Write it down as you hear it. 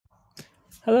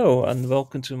Hello and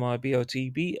welcome to my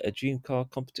Botb a Dream Car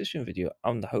competition video.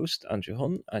 I'm the host Andrew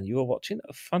Hunt and you are watching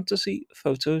Fantasy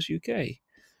Photos UK.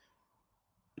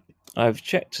 I've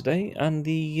checked today and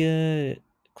the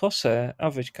Crosshair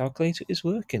average calculator is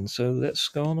working, so let's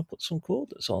go on and put some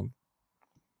coordinates on.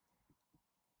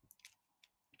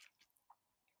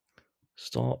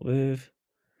 Start with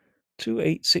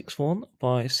 2861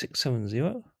 by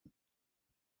 670,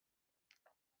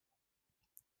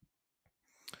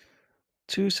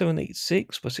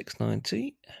 2786 by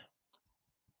 690,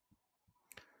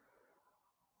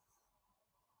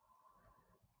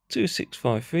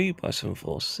 2653 by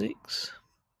 746,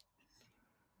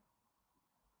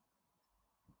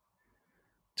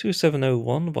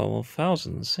 2701 by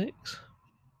 1006,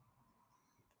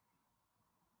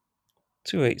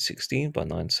 2816 by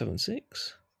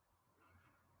 976,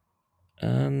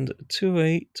 and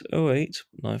 2808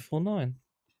 949.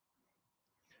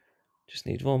 Just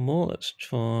need one more. Let's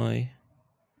try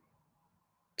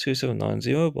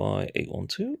 2790 by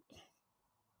 812.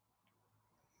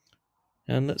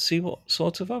 And let's see what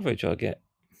sort of average I get.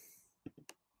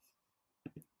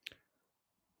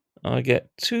 I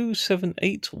get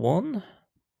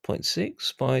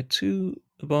 2781.6 by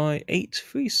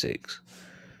 836.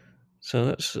 So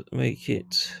let's make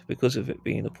it, because of it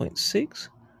being a 0.6,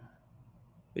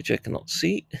 which I cannot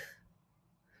see,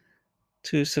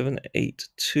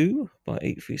 2782 by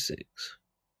 836,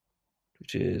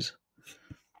 which is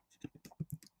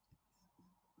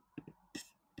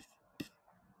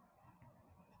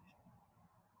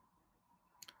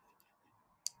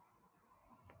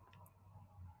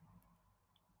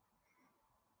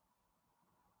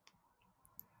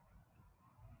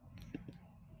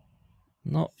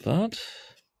not bad.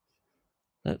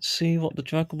 Let's see what the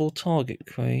draggable target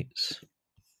creates.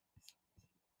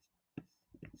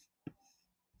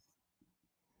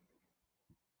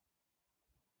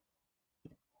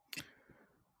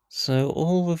 So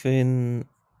all within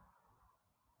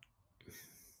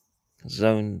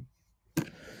zone.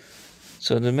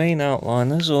 So the main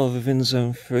outliners are within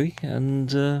zone 3 and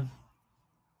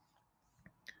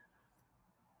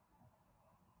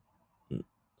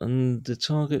the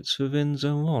targets within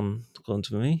zone 1, according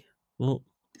to me. Well,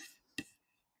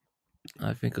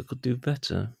 I think I could do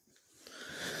better.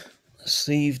 Let's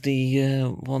leave the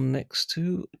one next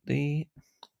to the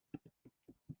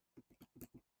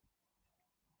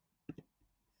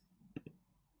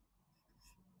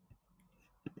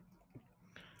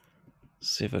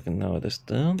see if I can narrow this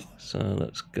down. So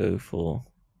let's go for,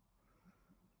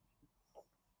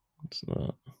 what's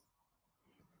that?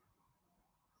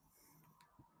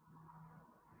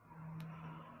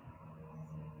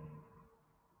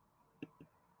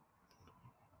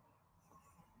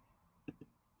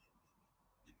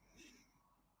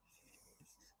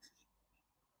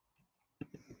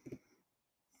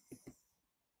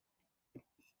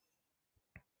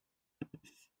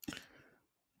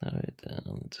 Narrow it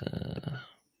down to,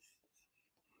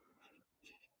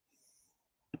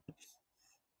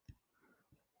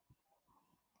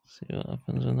 see what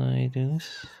happens when I do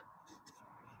this.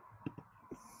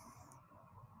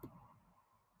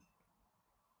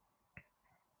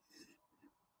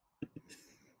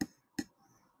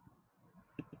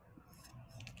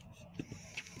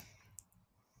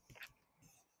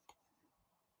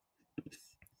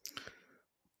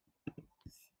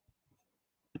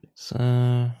 So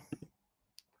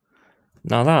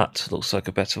now that looks like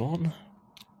a better one.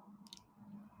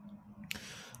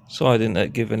 So I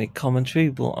didn't give any commentary,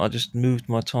 but I just moved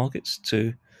my targets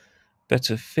to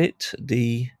better fit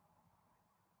the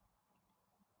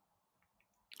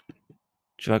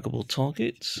draggable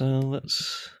target. So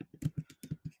let's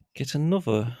get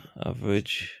another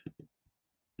average.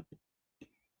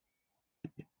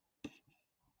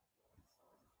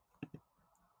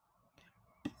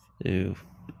 Ew.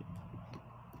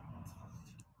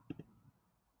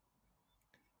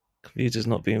 Computer's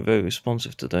not being very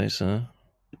responsive today, so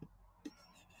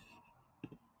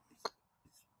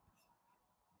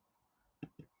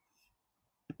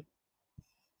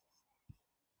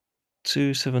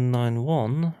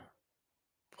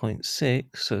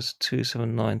 2791.6, so it's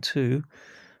 2792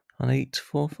 and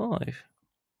 845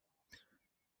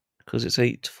 because it's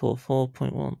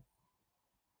 844.1.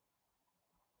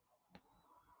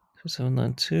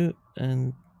 2792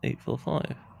 and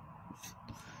 845.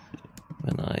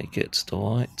 When I get the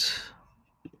right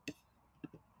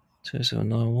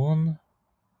 2791,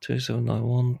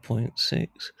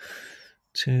 2791.6,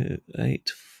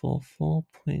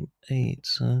 2844.8,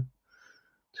 so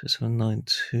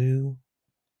 2792,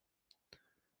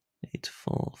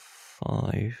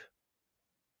 845.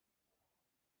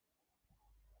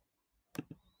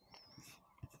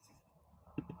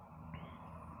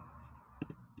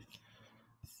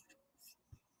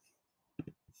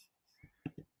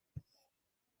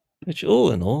 which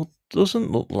all in all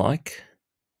doesn't look like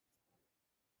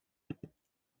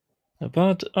a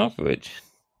bad average.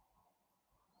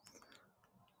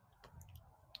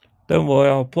 Don't worry,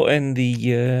 I'll put in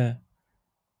the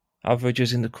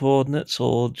averages in the coordinates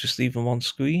or just leave them on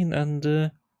screen,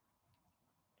 and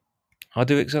I'll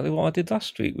do exactly what I did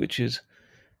last week, which is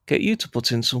get you to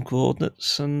put in some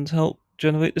coordinates and help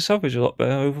generate this average a lot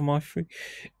better over my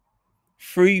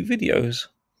free videos.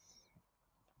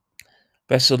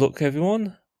 Best of luck,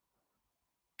 everyone.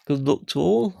 Good luck to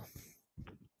all.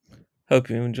 Hope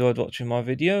you enjoyed watching my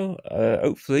video.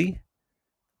 Hopefully,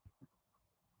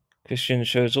 Christian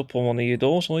shows up on one of your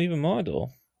doors or even my door.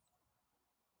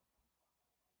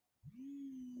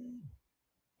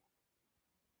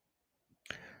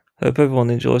 Hope everyone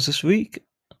enjoys this week,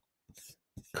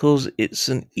 because it's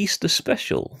an Easter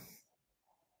special.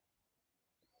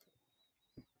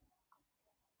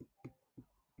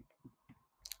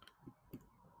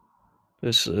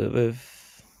 This with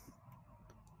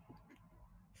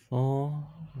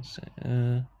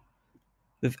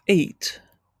 8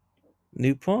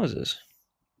 new prizes.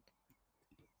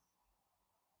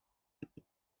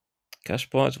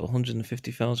 Cash prize of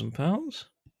 £150,000.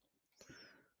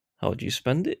 How would you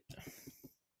spend it?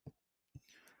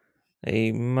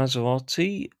 A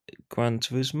Maserati Gran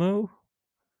Turismo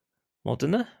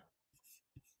Modena.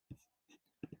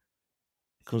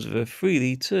 Comes with a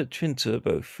 3-litre twin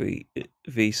turbo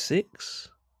V6.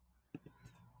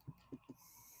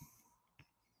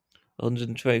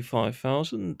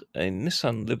 125,000. A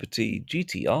Nissan Liberty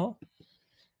GTR,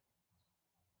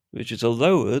 which is a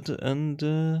lowered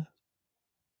and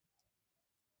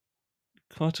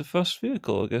quite a fast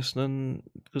vehicle, I guess, than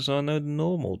because I know the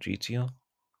normal GTR.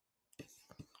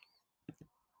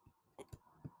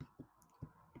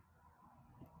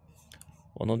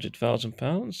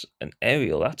 £100,000. An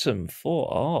Ariel Atom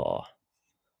 4R.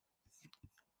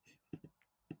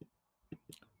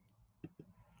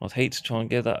 I'd hate to try and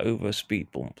get that over a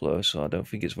speed bump though, so I don't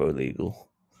think it's very legal.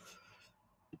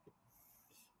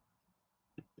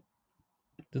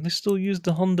 Do they still use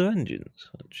the Honda engines,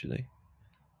 actually?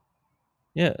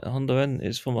 Yeah, a Honda N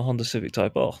is from a Honda Civic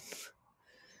Type R.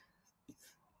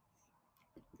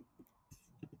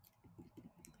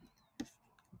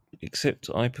 Except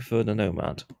I prefer the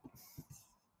Nomad.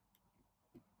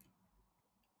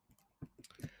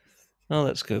 Now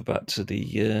let's go back to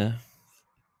the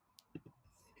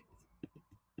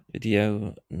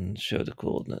video and show the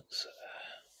coordinates.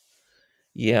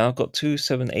 Yeah, I've got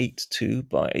 2782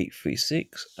 by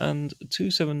 836 and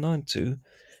 2792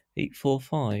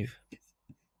 845.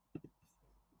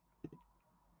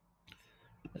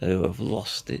 Oh, I've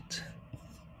lost it.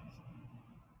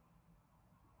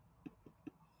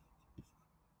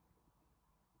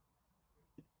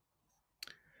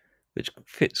 Which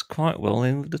fits quite well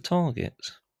in with the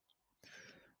targets.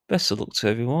 Best of luck to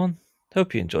everyone.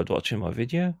 Hope you enjoyed watching my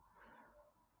video.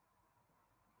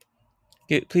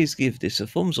 Please give this a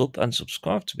thumbs up and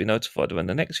subscribe to be notified when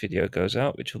the next video goes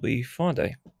out, which will be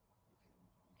Friday.